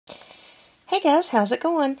guys, how's it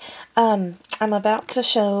going? I'm about to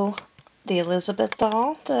show the Elizabeth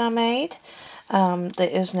doll that I made that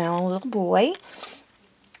is now a little boy.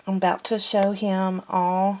 I'm about to show him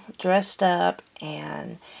all dressed up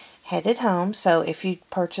and headed home. So if you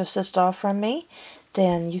purchase this doll from me,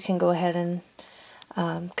 then you can go ahead and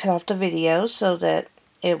cut off the video so that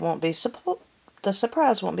it won't be the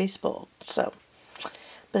surprise won't be spoiled. So,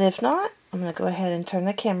 but if not, I'm going to go ahead and turn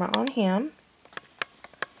the camera on him.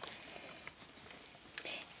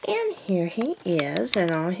 And here he is in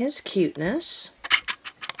all his cuteness.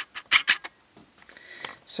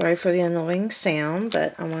 Sorry for the annoying sound,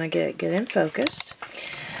 but I want to get it good and focused.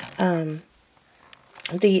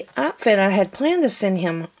 The outfit I had planned to send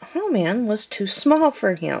him home in was too small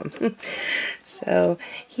for him. So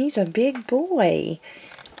he's a big boy.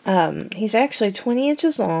 He's actually 20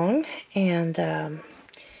 inches long, and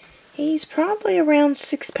he's probably around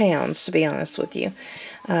 6 pounds, to be honest with you.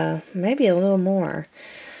 Maybe a little more.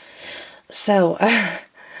 So,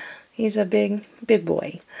 he's a big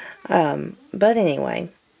boy. But anyway,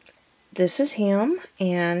 this is him,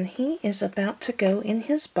 and he is about to go in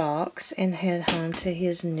his box and head home to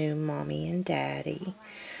his new mommy and daddy.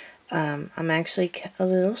 I'm actually a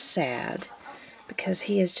little sad because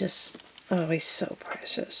he is just, oh, he's so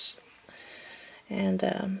precious.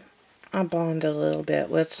 And I bond a little bit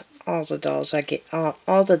with all the dolls I get,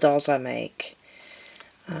 all the dolls I make.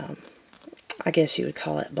 I guess you would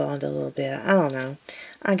call it bond a little bit. I don't know.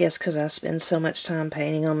 I guess because I spend so much time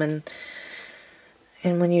painting them,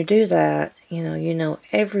 and when you do that, you know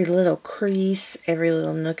every little crease, every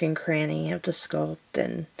little nook and cranny of the sculpt,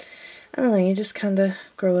 and I don't know, you just kind of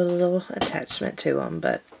grow a little attachment to them.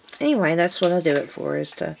 But anyway, that's what I do it for,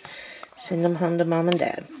 is to send them home to mom and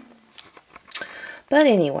dad. But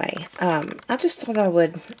anyway, I just thought I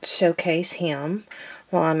would showcase him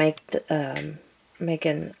while I make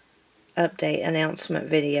an update announcement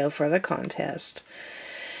video for the contest.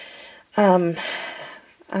 I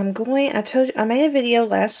told you, I made a video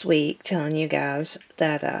last week telling you guys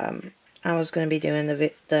that I was going to be doing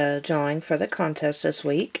the drawing for the contest this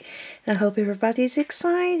week. And I hope everybody's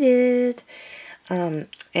excited. And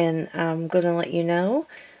I'm going to let you know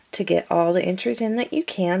to get all the entries in that you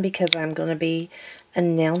can, because I'm going to be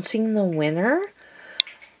announcing the winner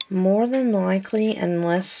more than likely,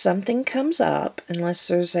 unless something comes up, unless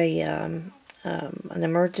there's an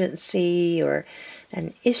emergency or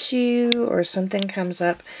an issue or something comes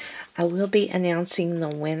up, I will be announcing the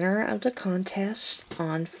winner of the contest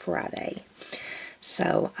on Friday.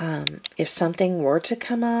 So if something were to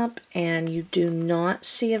come up and you do not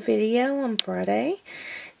see a video on Friday,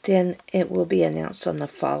 then it will be announced on the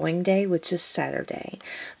following day, which is Saturday.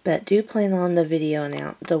 But do plan on the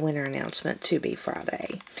the winner announcement to be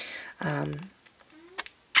Friday. I'm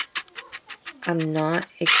not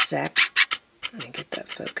let me get that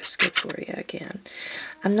focus good for you again.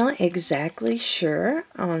 I'm not exactly sure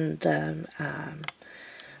on the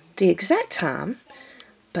exact time,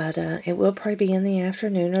 but it will probably be in the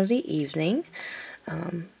afternoon or the evening.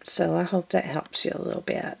 So I hope that helps you a little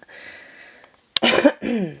bit.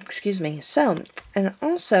 Excuse me. So, and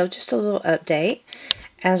also just a little update.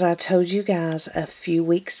 As I told you guys a few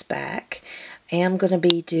weeks back, I am going to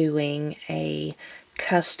be doing a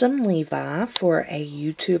custom Levi for a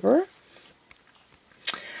YouTuber.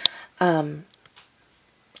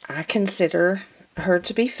 I consider her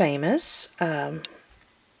to be famous. I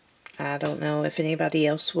don't know if anybody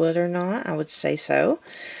else would or not. I would say so.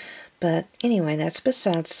 But anyway, that's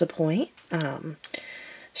besides the point.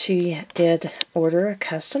 She did order a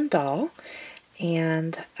custom doll,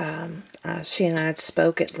 and she and I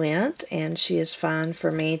spoke at length, and she is fine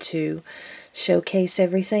for me to showcase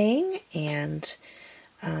everything, and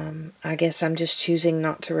I guess I'm just choosing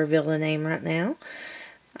not to reveal the name right now,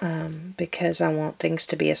 because I want things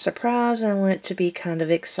to be a surprise, and I want it to be kind of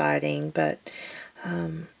exciting. But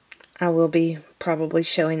I will be probably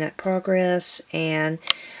showing that progress, and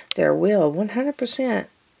there will 100%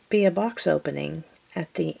 be a box opening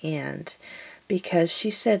at the end, because she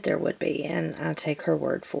said there would be, and I take her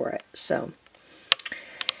word for it. So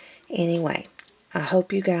anyway, I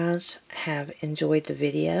hope you guys have enjoyed the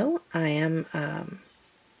video. I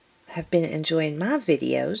have been enjoying my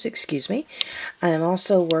videos, excuse me. I am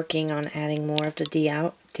also working on adding more of the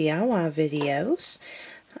DIY videos.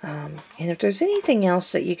 And if there's anything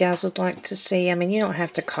else that you guys would like to see, I mean, you don't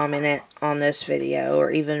have to comment it on this video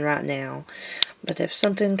or even right now. But if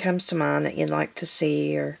something comes to mind that you'd like to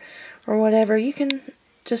see or whatever, you can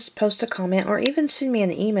just post a comment, or even send me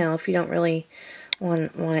an email if you don't really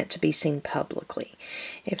want it to be seen publicly.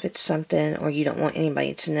 If it's something, or you don't want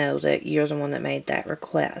anybody to know that you're the one that made that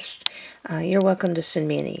request, you're welcome to send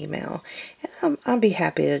me an email. And I'll be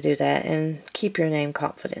happy to do that and keep your name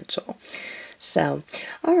confidential. So,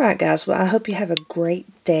 alright guys, well I hope you have a great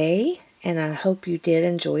day, and I hope you did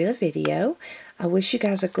enjoy the video. I wish you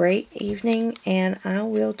guys a great evening, and I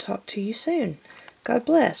will talk to you soon. God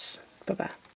bless. Bye-bye.